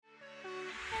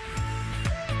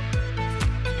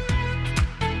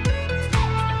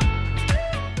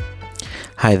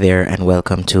Hi there, and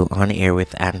welcome to On Air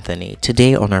with Anthony.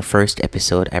 Today, on our first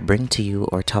episode, I bring to you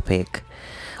our topic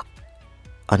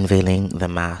Unveiling the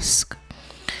Mask.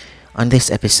 On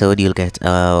this episode, you'll get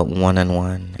a one on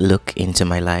one look into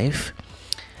my life,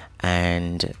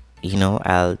 and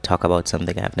I'll talk about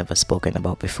something I've never spoken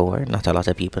about before. Not a lot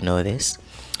of people know this,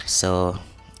 so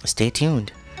stay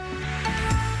tuned.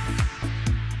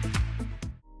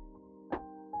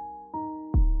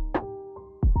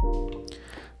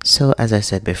 So, as I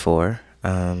said before,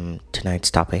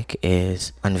 tonight's topic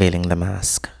is unveiling the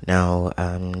mask. Now,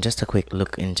 just a quick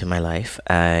look into my life.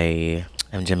 I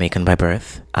am Jamaican by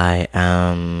birth. I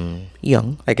am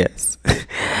young, I guess.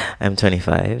 I'm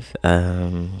 25.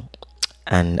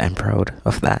 And I'm proud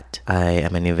of that. I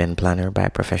am an event planner by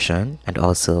profession and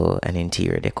also an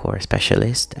interior decor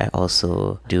specialist. I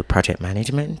also do project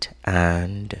management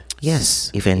and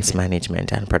events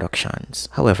management and productions.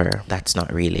 However, that's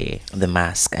not really the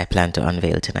mask I plan to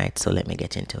unveil tonight, so let me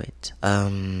get into it.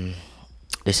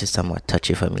 This is somewhat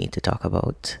touchy for me to talk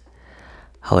about.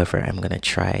 However, I'm gonna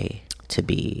try to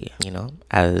be,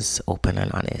 as open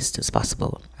and honest as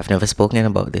possible. I've never spoken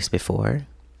about this before,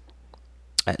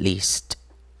 at least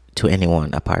to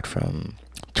anyone apart from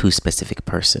two specific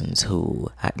persons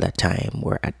who at that time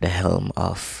were at the helm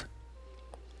of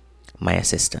my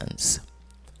assistance.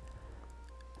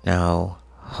 Now,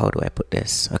 how do I put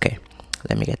this? Okay,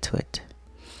 let me get to it.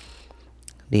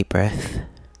 Deep breath.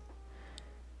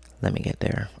 Let me get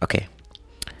there. Okay.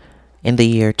 In the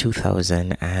year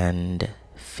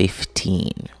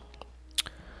 2015,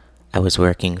 I was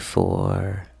working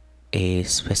for a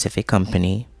specific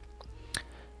company.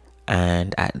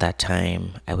 And at that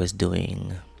time, I was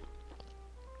doing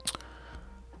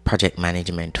project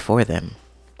management for them.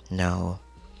 Now,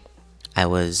 I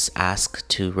was asked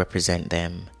to represent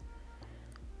them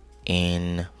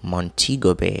in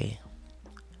Montego Bay.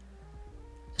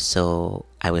 So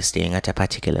I was staying at a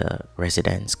particular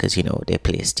residence because, they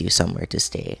placed you somewhere to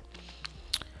stay.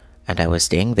 And I was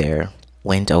staying there,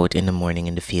 went out in the morning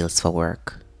in the fields for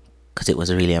work because it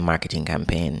was really a marketing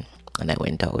campaign. And I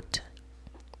went out.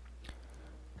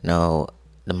 Now,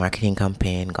 the marketing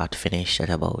campaign got finished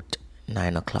at about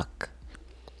 9 o'clock.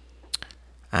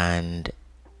 And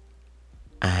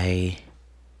I,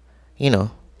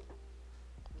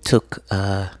 took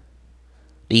the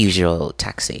usual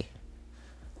taxi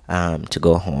to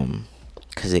go home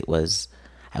because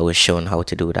I was shown how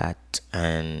to do that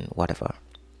and whatever.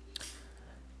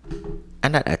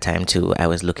 And at that time too, I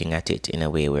was looking at it in a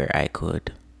way where I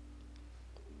could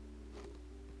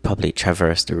probably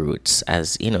traverse the routes,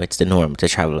 as it's the norm to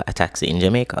travel a taxi in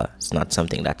Jamaica. It's not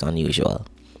something that's unusual.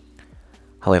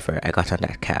 However, I got on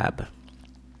that cab.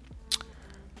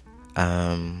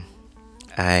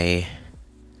 I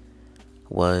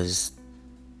was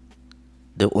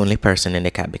the only person in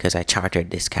the cab because I chartered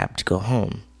this cab to go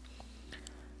home.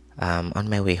 On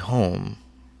my way home,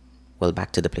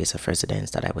 back to the place of residence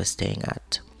that I was staying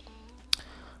at,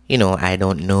 I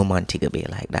don't know Montego Bay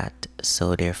like that.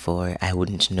 So therefore, I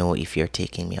wouldn't know if you're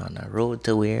taking me on a road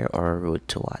to where or a road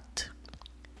to what.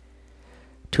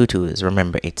 Tutus,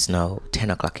 remember it's now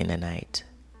 10 o'clock in the night.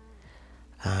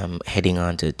 Heading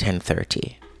on to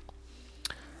 10:30.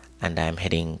 And I'm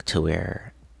heading to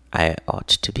where I ought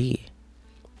to be.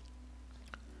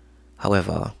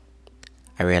 However,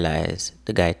 I realized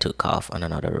the guy took off on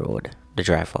another road, the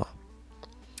driver.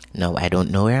 Now, I don't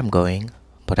know where I'm going,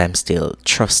 but I'm still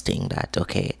trusting that,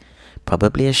 okay,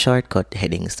 probably a shortcut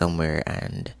heading somewhere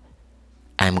and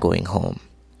I'm going home.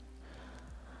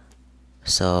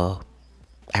 So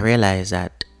I realized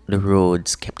that the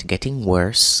roads kept getting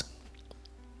worse.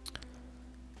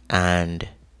 And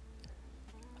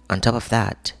on top of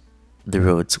that, the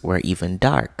roads were even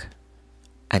dark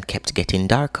and kept getting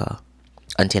darker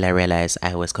until I realized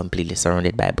I was completely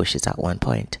surrounded by bushes at one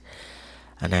point.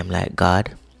 And I'm like,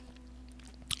 God,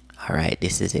 all right,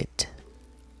 this is it.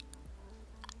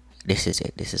 This is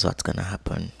it. This is what's gonna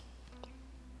happen.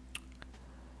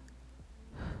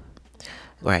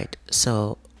 Right,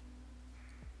 so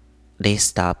they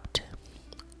stopped.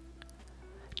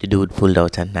 The dude pulled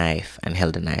out a knife and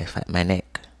held the knife at my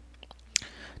neck.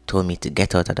 Told me to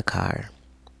get out of the car.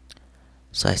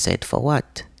 So I said, for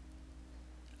what?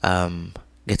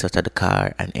 Get out of the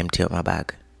car and empty out my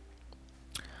bag.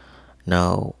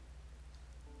 Now,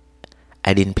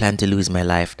 I didn't plan to lose my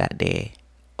life that day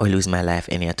or lose my life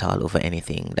any at all over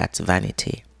anything. That's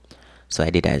vanity. So I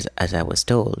did as I was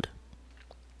told.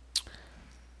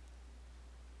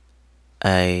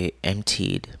 I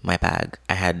emptied my bag.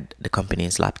 I had the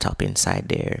company's laptop inside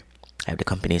there. I have the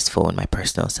company's phone, my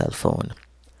personal cell phone.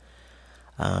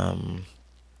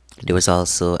 There was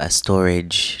also a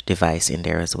storage device in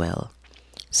there as well.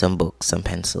 Some books, some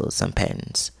pencils, some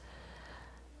pens,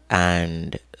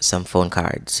 and some phone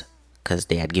cards, because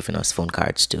they had given us phone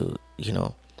cards to,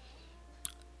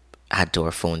 add to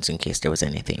our phones in case there was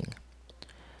anything.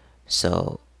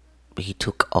 So he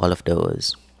took all of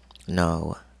those.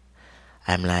 No,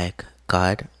 I'm like,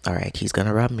 God, alright, he's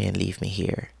gonna rob me and leave me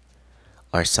here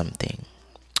or something.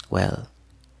 Well,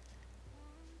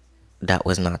 that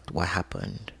was not what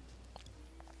happened.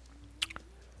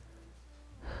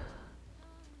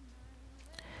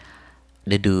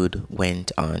 The dude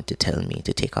went on to tell me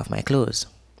to take off my clothes.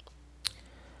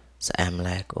 So I'm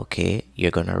like, okay,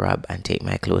 you're gonna rob and take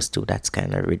my clothes too. That's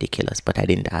kind of ridiculous, but I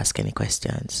didn't ask any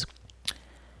questions.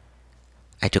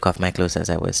 I took off my clothes as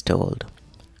I was told.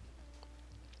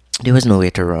 There was no way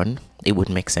to run. It would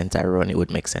make sense I run, it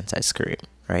would make sense I scream,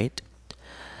 right?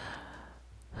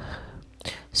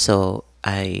 So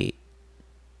I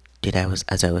did I was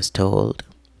as I was told.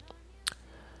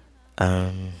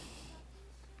 Um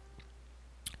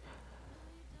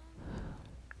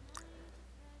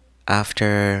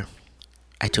After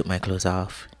I took my clothes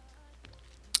off,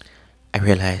 I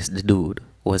realized the dude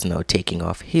was now taking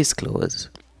off his clothes.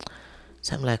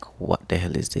 So I'm like, what the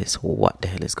hell is this? What the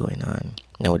hell is going on?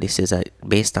 Now, this is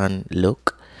based on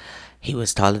look. He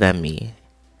was taller than me,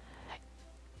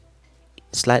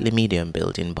 slightly medium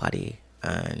built in body,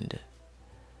 and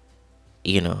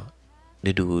the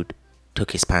dude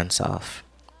took his pants off.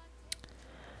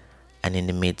 And in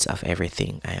the midst of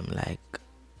everything, I am like,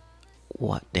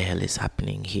 what the hell is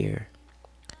happening here?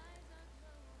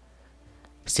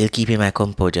 Still keeping my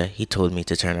composure, he told me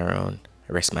to turn around,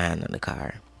 rest my hand on the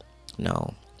car.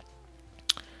 No.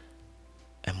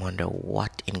 I wonder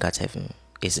what in God's heaven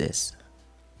is this?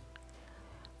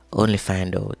 Only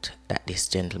find out that this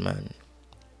gentleman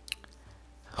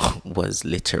was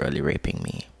literally raping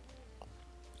me.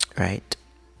 Right?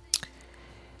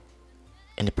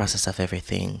 In the process of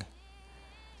everything,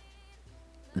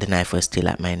 the knife was still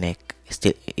at my neck.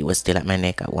 It was still at my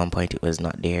neck. At one point it was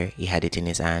not there. He had it in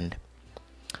his hand.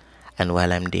 And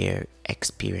while I'm there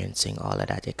experiencing all of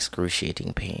that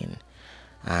excruciating pain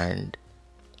and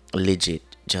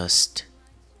legit just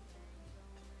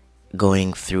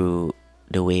going through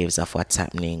the waves of what's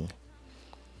happening,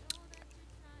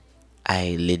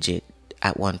 I legit,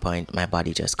 at one point, my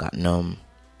body just got numb.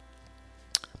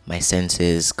 My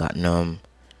senses got numb.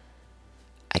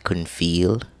 I couldn't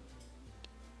feel.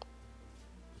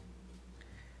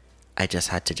 I just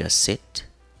had to just sit.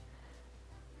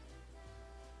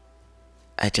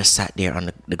 I just sat there on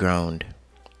the ground.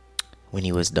 When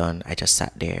he was done, I just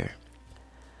sat there.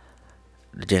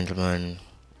 The gentleman,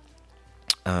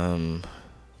 give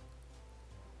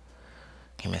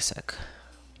me a sec.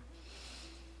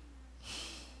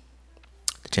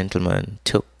 The gentleman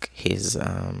took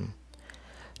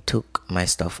my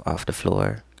stuff off the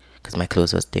floor because my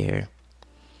clothes was there.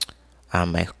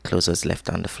 My clothes was left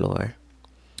on the floor.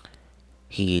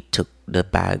 He took the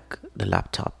bag, the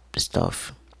laptop, the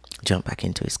stuff, jumped back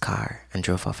into his car and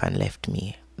drove off and left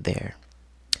me there.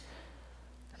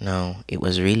 Now, it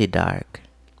was really dark.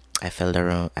 I felt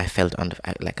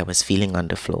like I was feeling on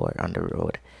the floor, on the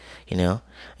road.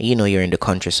 You're in the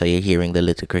country, so you're hearing the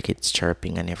little crickets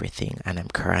chirping and everything. And I'm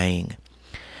crying.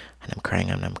 And I'm crying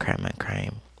and I'm crying and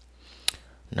crying.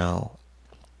 No,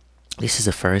 this is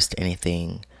the first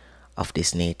anything of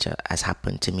this nature has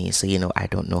happened to me. So, I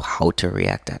don't know how to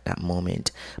react at that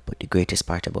moment. But the greatest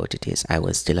part about it is I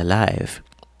was still alive.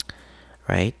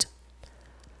 Right?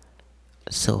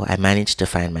 So I managed to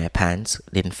find my pants,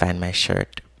 didn't find my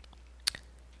shirt.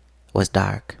 It was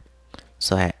dark.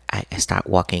 So I start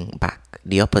walking back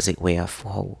the opposite way of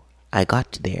how I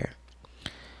got there.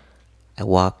 I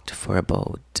walked for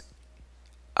about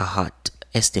a hot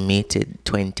estimated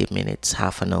 20 minutes,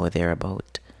 half an hour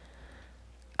thereabout.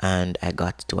 And I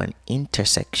got to an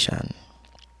intersection.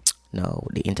 No,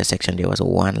 the intersection, there was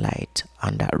one light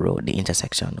on that road. The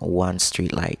intersection, one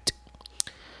street light.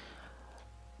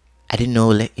 I didn't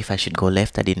know if I should go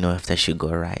left. I didn't know if I should go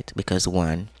right. Because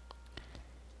one,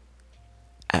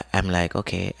 I'm like,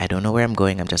 okay, I don't know where I'm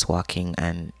going. I'm just walking.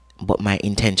 But my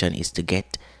intention is to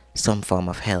get some form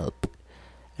of help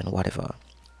and whatever.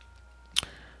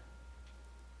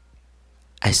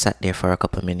 I sat there for a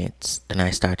couple minutes. Then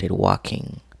I started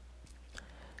walking.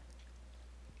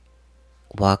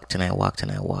 Walked and I walked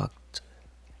and I walked.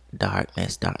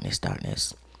 Darkness, darkness,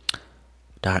 darkness.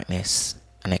 Darkness.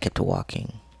 And I kept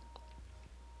walking.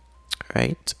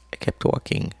 Right? I kept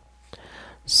walking.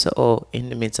 So, in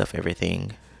the midst of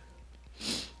everything,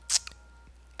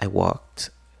 I walked.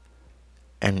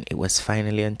 And it was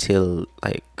finally until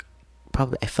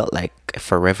I felt like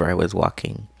forever I was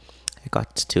walking. I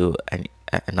got to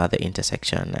another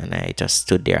intersection and I just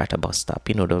stood there at a bus stop,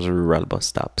 you know, those rural bus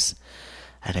stops.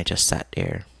 And I just sat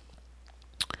there.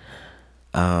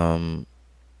 Um,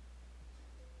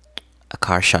 a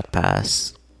car shot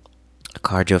past, a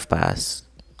car drove past,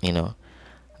 you know.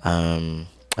 I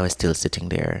was still sitting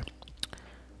there.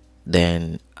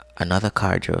 Then another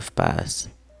car drove past,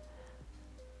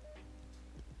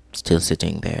 still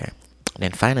sitting there.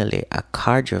 Then finally, a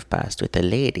car drove past with a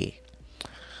lady.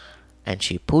 And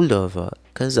she pulled over.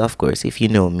 Because, of course, if you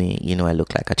know me, you know I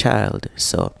look like a child.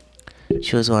 So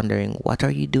she was wondering, what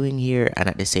are you doing here? And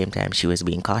at the same time, she was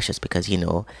being cautious because, you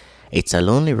know, it's a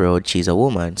lonely road. She's a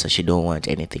woman, so she don't want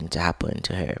anything to happen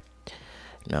to her.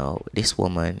 Now, this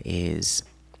woman is...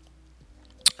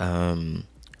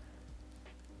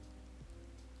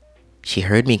 she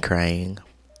heard me crying.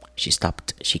 She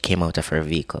stopped. She came out of her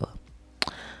vehicle.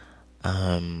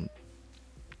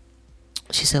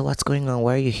 She said, what's going on?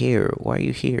 Why are you here? Why are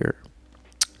you here?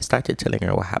 I started telling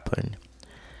her what happened.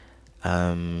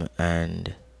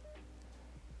 And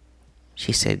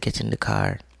she said, get in the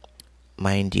car.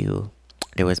 Mind you,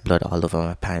 there was blood all over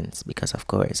my pants because, of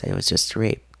course, I was just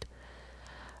raped.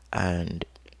 And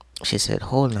she said,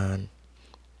 hold on.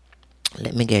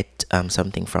 Let me get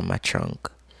something from my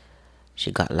trunk.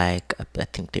 She got like, I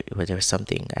think there was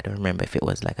something, I don't remember if it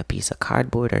was like a piece of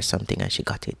cardboard or something, and she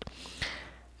got it.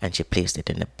 And she placed it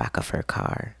in the back of her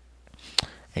car.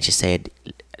 And she said,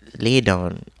 lay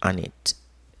down on it.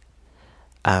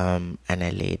 And I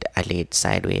laid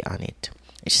sideways on it.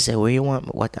 And she said, where you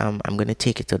want, what, I'm going to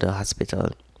take you to the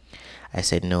hospital. I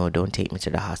said, no, don't take me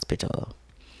to the hospital.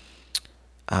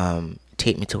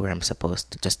 Take me to where I'm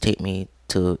supposed to. Just take me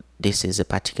to, this is a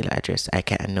particular address. I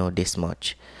can't know this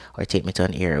much. Or take me to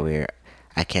an area where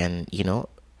I can, you know,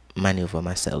 maneuver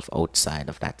myself outside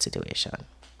of that situation.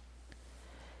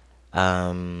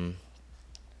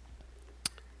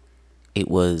 It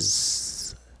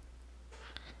was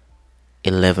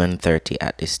 11:30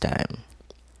 at this time.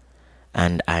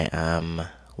 And I am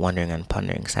wondering and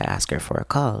pondering, so I asked her for a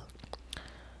call.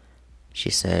 She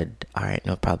said, all right,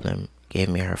 no problem. Gave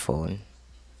me her phone.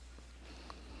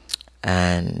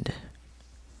 And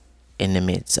in the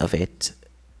midst of it,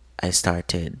 I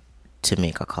started to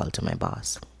make a call to my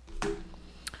boss.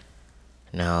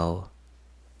 Now,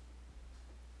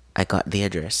 I got the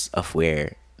address of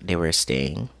where they were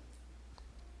staying,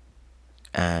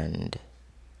 and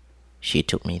she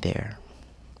took me there.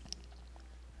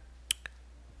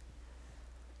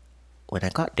 When I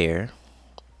got there,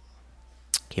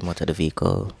 came out of the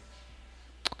vehicle,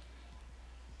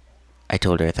 I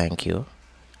told her thank you.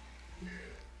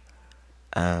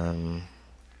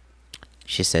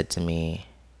 She said to me,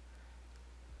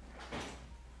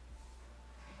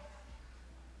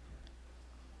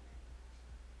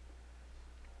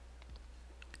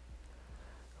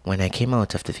 when I came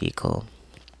out of the vehicle,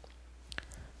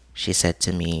 she said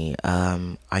to me,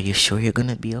 are you sure you're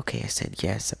gonna be okay? I said,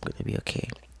 yes, I'm gonna be okay.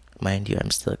 Mind you,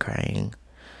 I'm still crying.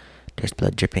 There's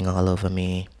blood dripping all over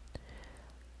me.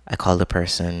 I called the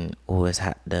person who was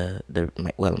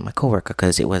my coworker,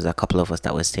 because it was a couple of us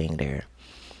that was staying there,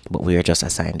 but we were just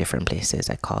assigned different places.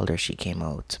 I called her. She came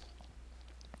out.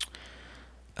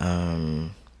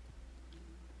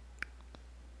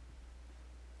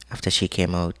 After she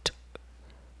came out,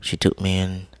 she took me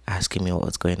in, asking me what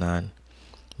was going on.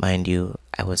 Mind you,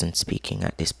 I wasn't speaking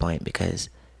at this point because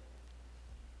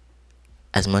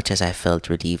as much as I felt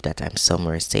relieved that I'm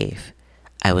somewhere safe,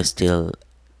 I was still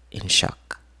in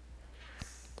shock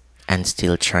and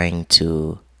still trying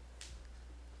to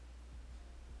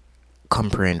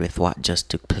comprehend with what just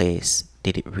took place.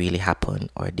 Did it really happen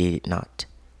or did it not?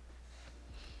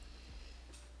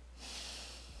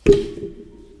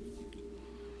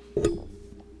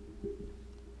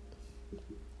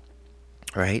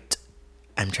 Right?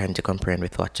 I'm trying to comprehend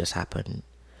with what just happened.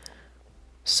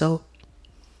 So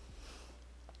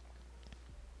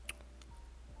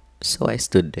I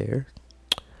stood there.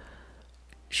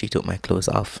 She took my clothes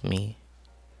off me,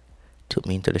 took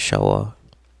me into the shower.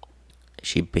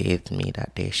 She bathed me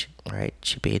that day, right?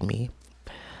 She bathed me.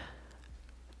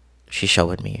 She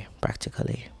showered me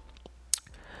practically.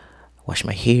 Washed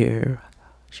my hair.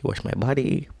 She washed my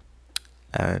body.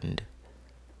 And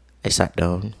I sat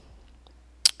down.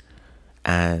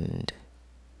 And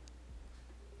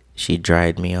she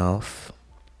dried me off.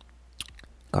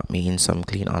 Got me in some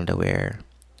clean underwear.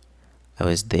 I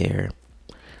was there.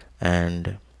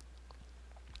 And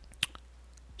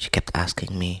she kept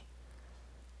asking me,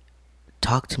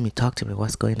 talk to me,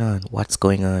 what's going on?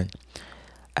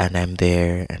 And I'm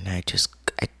there, and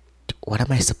what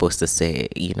am I supposed to say?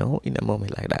 In a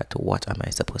moment like that, what am I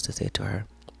supposed to say to her?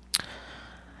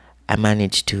 I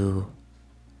managed to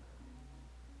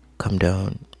come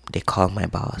down. They called my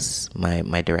boss,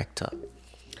 my director,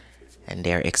 and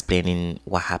they're explaining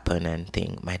what happened and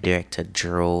thing. My director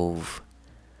drove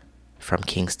from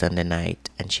Kingston the night,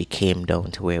 and she came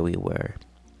down to where we were.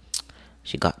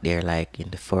 She got there like in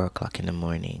the 4 o'clock in the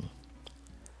morning,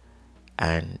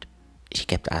 and she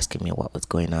kept asking me what was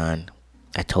going on.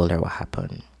 I told her what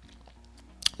happened.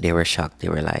 They were shocked. They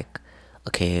were like,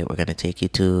 "Okay, we're gonna take you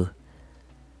to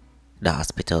the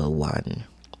hospital one,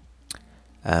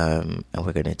 and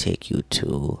we're gonna take you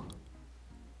to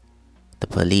the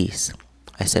police."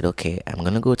 I said, "Okay, I'm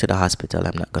gonna go to the hospital.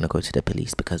 I'm not gonna go to the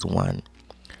police because one,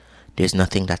 there's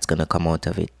nothing that's gonna come out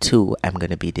of it. Two, I'm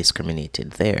gonna be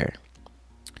discriminated there."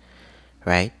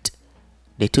 Right?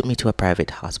 They took me to a private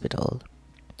hospital.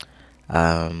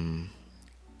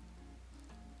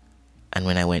 And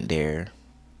when I went there,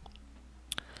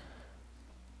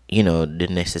 the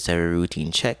necessary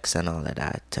routine checks and all of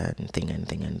that and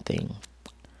thing.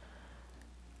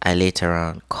 I later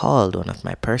on called one of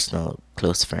my personal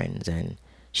close friends, and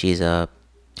she's a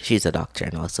doctor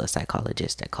and also a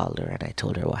psychologist. I called her and I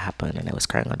told her what happened, and I was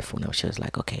crying on the phone, and she was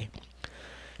like, "Okay,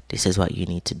 this is what you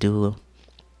need to do.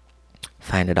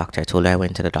 Find a doctor." I told her I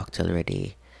went to the doctor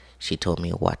already. She told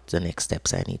me what the next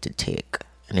steps I need to take.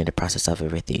 And in the process of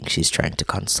everything, she's trying to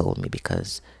console me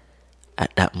because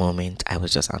at that moment, I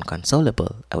was just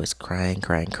unconsolable. I was crying.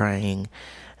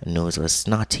 Nose was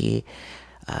snotty.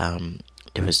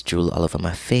 There was drool all over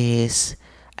my face.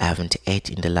 I haven't ate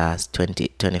in the last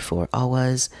 24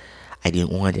 hours. I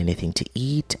didn't want anything to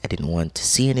eat. I didn't want to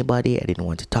see anybody. I didn't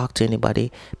want to talk to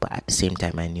anybody. But at the same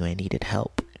time, I knew I needed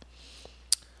help.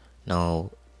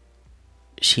 Now,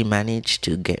 she managed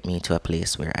to get me to a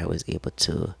place where I was able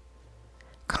to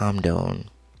calm down.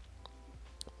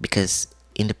 Because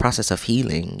in the process of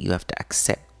healing, you have to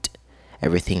accept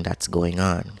everything that's going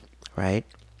on, right?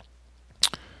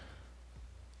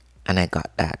 And I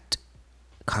got that.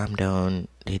 Calm down.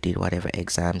 They did whatever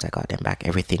exams. I got them back.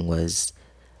 Everything was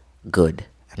good.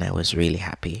 And I was really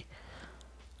happy.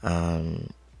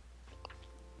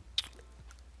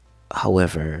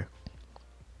 However,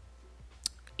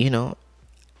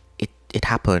 it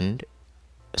happened.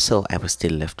 So I was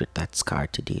still left with that scar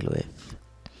to deal with.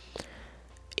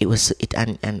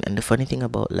 And the funny thing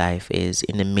about life is,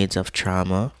 in the midst of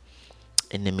trauma,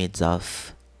 in the midst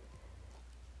of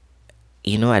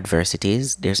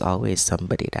adversities, there's always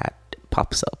somebody that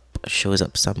pops up, shows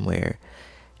up somewhere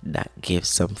that gives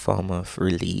some form of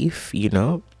relief,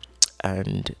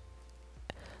 and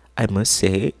I must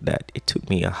say that it took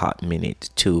me a hot minute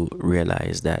to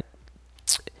realize that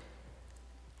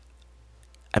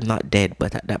I'm not dead,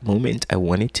 but at that moment I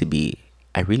wanted to be.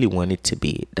 I really wanted to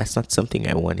be. That's not something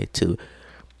I wanted to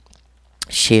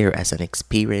share as an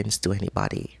experience to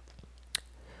anybody.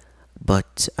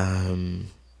 But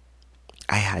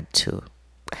I had to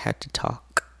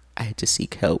talk. I had to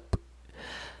seek help.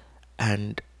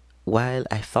 And while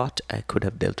I thought I could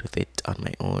have dealt with it on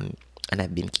my own, and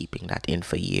I've been keeping that in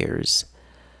for years,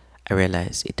 I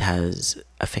realized it has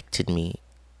affected me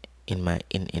in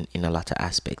a lot of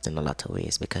aspects, in a lot of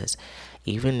ways, because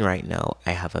even right now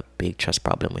I have a big trust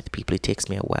problem with people. It takes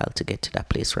me a while to get to that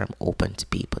place where I'm open to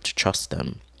people, to trust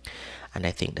them, and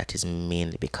I think that is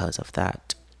mainly because of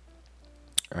that,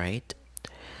 right?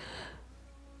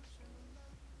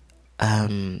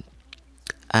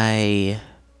 I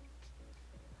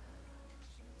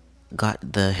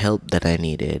got the help that I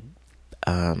needed.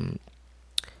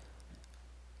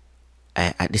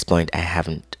 At this point, I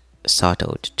haven't sought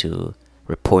out to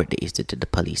report the issue to the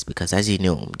police because, as you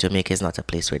know, Jamaica is not a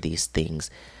place where these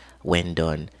things, when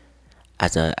done,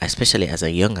 especially as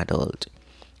a young adult,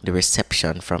 the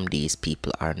reception from these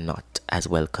people are not as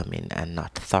welcoming and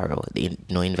not thorough.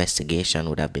 No investigation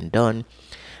would have been done.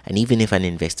 And even if an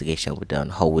investigation were done,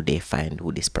 how would they find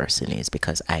who this person is?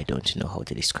 Because I don't know how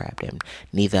to describe them.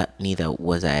 Neither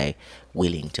was I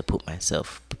willing to put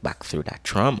myself back through that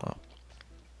trauma.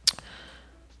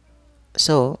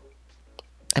 So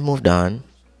I moved on.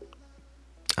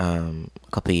 A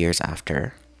couple of years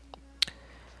after,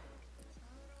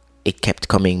 it kept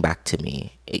coming back to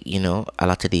me. A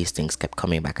lot of these things kept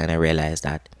coming back, and I realized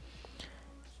that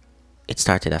it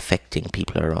started affecting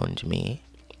people around me,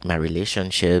 my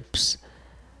relationships,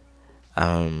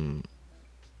 and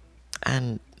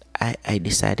I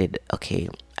decided, okay,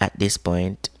 at this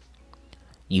point,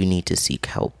 you need to seek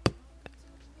help,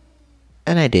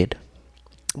 and I did.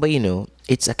 But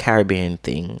it's a Caribbean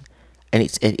thing, and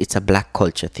it's a black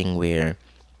culture thing where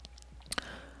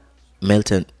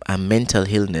mental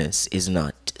illness is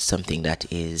not something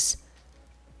that is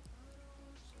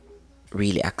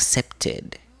really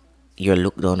accepted. You're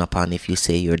looked down upon if you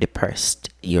say you're depressed.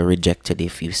 You're rejected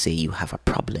if you say you have a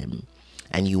problem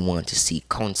and you want to seek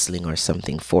counseling or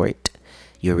something for it.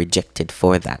 You're rejected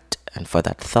for that and for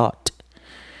that thought.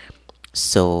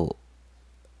 So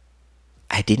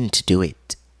I didn't do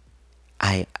it.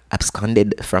 I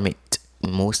absconded from it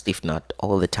most, if not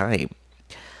all the time.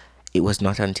 It was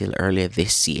not until earlier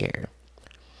this year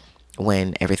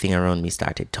when everything around me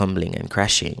started tumbling and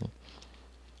crashing,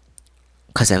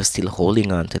 because I was still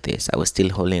holding on to this. I was still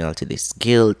holding on to this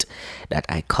guilt that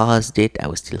I caused it. I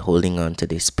was still holding on to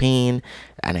this pain,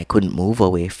 and I couldn't move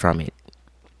away from it.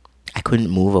 I couldn't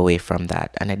move away from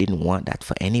that, and I didn't want that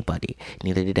for anybody.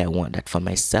 Neither did I want that for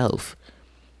myself.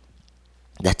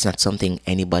 That's not something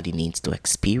anybody needs to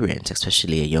experience,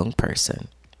 especially a young person.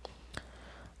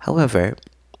 However,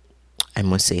 I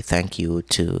must say thank you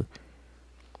to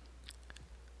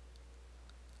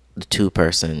the two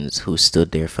persons who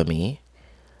stood there for me.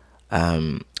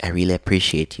 I really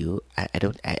appreciate you.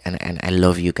 I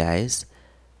love you guys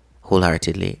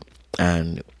wholeheartedly.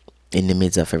 And in the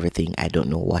midst of everything, I don't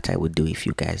know what I would do if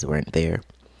you guys weren't there,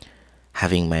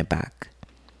 having my back.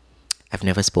 I've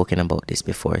never spoken about this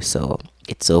before, so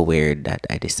it's so weird that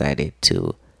I decided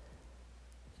to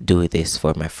do this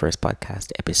for my first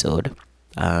podcast episode.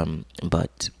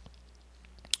 But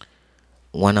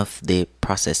one of the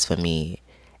process for me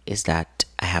is that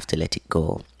I have to let it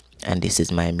go. And this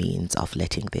is my means of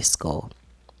letting this go.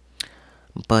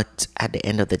 But at the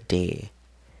end of the day,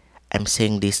 I'm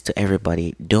saying this to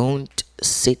everybody. Don't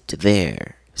sit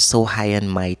there so high and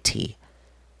mighty,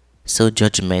 so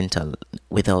judgmental,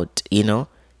 without,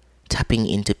 tapping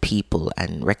into people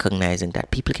and recognizing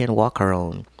that people can walk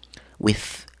around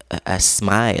with a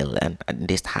smile and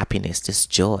this happiness, this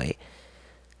joy.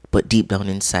 But deep down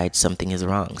inside, something is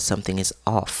wrong. Something is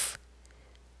off.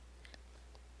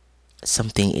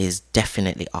 Something is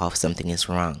definitely off. Something is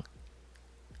wrong.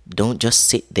 Don't just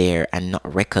sit there and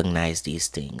not recognize these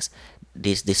things.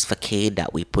 This facade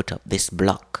that we put up, this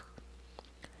block.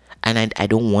 And I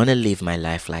don't want to live my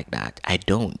life like that. I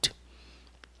don't.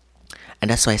 And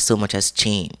that's why so much has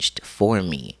changed for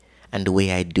me and the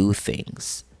way I do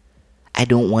things. I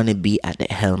don't want to be at the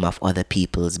helm of other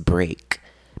people's break,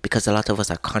 because a lot of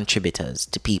us are contributors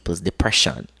to people's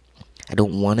depression. I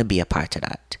don't want to be a part of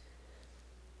that.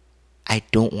 I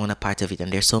don't want a part of it.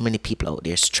 And there's so many people out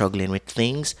there struggling with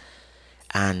things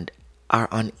and are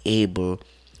unable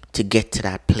to get to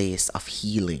that place of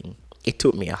healing. It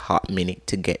took me a hot minute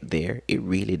to get there. It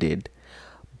really did.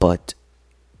 But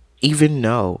even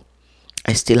now,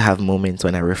 I still have moments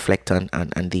when I reflect on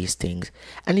these things.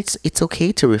 And it's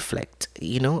okay to reflect.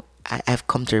 I've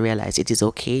come to realize it is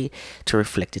okay to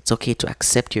reflect. It's okay to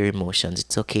accept your emotions.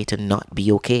 It's okay to not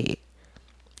be okay.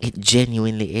 It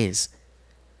genuinely is.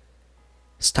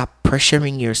 Stop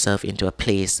pressuring yourself into a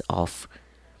place of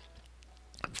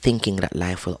thinking that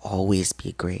life will always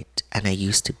be great. And I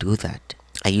used to do that.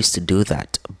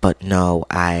 But now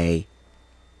I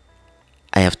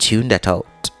have tuned that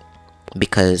out,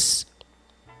 because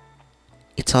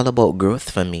it's all about growth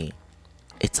for me.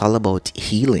 It's all about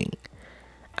healing.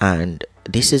 And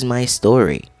this is my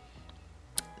story.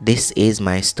 This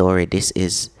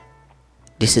is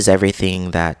everything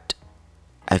that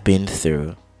I've been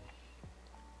through.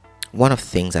 One of the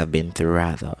things I've been through,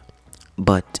 rather.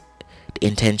 But the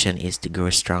intention is to grow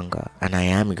stronger. And I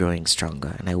am growing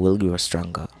stronger. And I will grow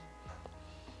stronger.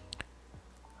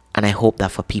 And I hope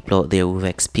that for people out there who've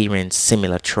experienced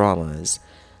similar traumas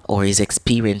or is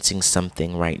experiencing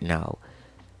something right now,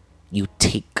 you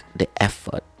take the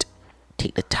effort,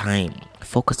 take the time,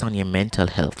 focus on your mental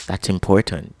health. That's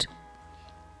important.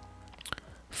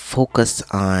 Focus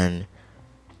on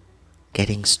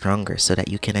getting stronger so that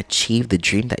you can achieve the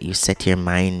dream that you set your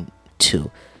mind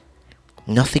to.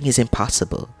 Nothing is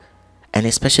impossible. And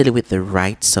especially with the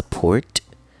right support,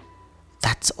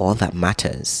 that's all that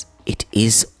matters. It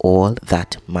is all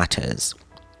that matters.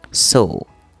 So,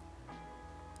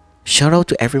 shout out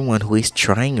to everyone who is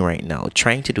trying right now,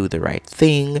 trying to do the right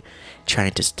thing,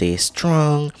 trying to stay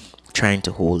strong, trying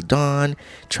to hold on,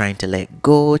 trying to let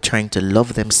go, trying to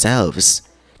love themselves,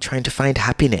 trying to find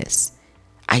happiness.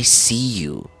 I see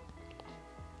you.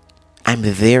 I'm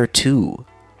there too.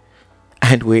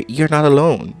 And you're not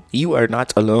alone. You are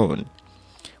not alone.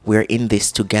 We're in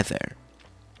this together.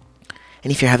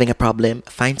 And if you're having a problem,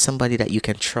 find somebody that you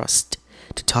can trust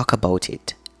to talk about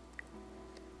it.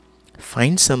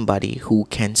 Find somebody who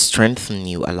can strengthen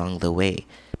you along the way,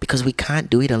 because we can't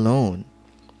do it alone.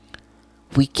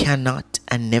 We cannot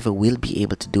and never will be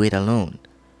able to do it alone.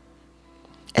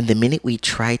 And the minute we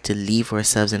try to leave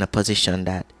ourselves in a position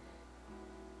that,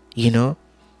 you know,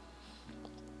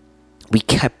 we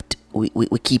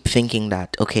keep thinking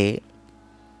that, okay,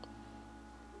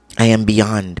 I am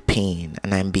beyond pain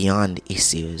and I'm beyond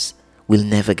issues, we'll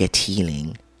never get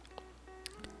healing.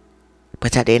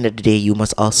 But at the end of the day, you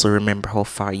must also remember how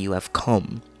far you have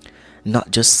come,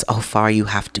 not just how far you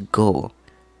have to go.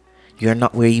 You're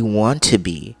not where you want to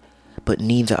be, but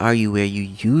neither are you where you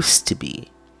used to be.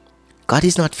 God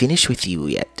is not finished with you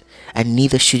yet, and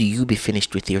neither should you be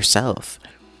finished with yourself.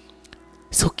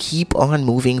 So keep on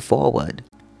moving forward.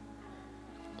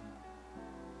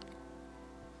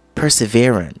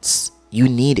 Perseverance, you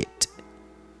need it.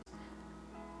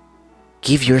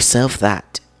 Give yourself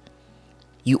that.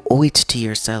 You owe it to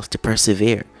yourself to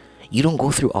persevere. You don't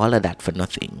go through all of that for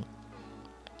nothing.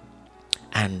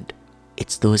 And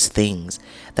it's those things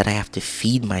that I have to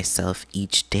feed myself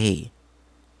each day.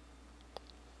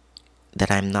 That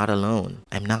I'm not alone.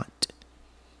 I'm not.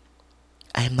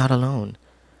 I am not alone.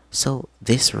 So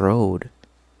this road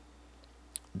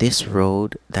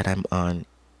that I'm on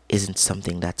isn't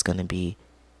something that's going to be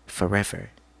forever.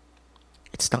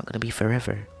 It's not going to be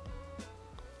forever.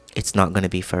 It's not going to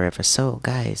be forever. So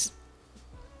guys,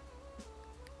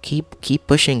 keep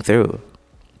pushing through.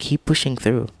 Keep pushing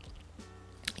through.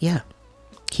 Yeah.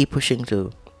 Keep pushing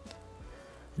through.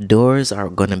 Doors are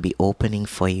going to be opening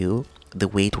for you. The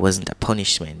wait wasn't a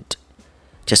punishment.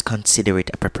 Just consider it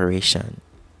a preparation.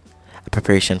 A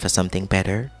preparation for something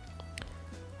better.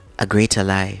 A greater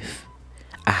life.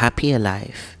 A happier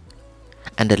life.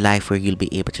 And a life where you'll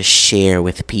be able to share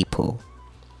with people.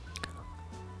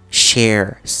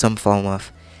 Share some form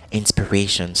of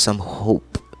inspiration, some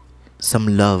hope,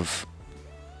 some love.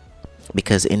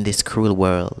 Because in this cruel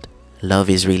world, love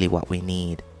is really what we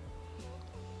need.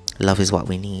 Love is what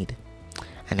we need.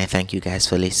 And I thank you guys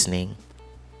for listening.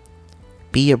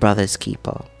 Be your brother's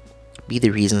keeper. Be the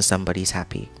reason somebody's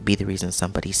happy. Be the reason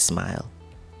somebody's smile.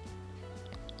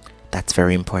 That's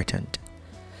very important.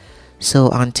 So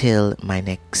until my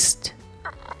next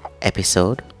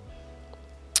episode,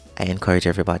 I encourage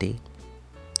everybody,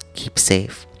 keep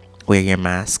safe, wear your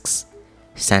masks,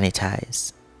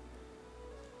 sanitize.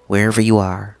 Wherever you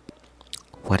are,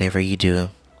 whatever you do,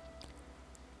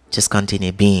 just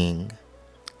continue being,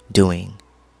 doing,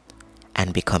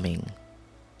 and becoming.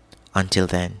 Until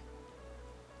then,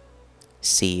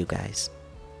 see you guys.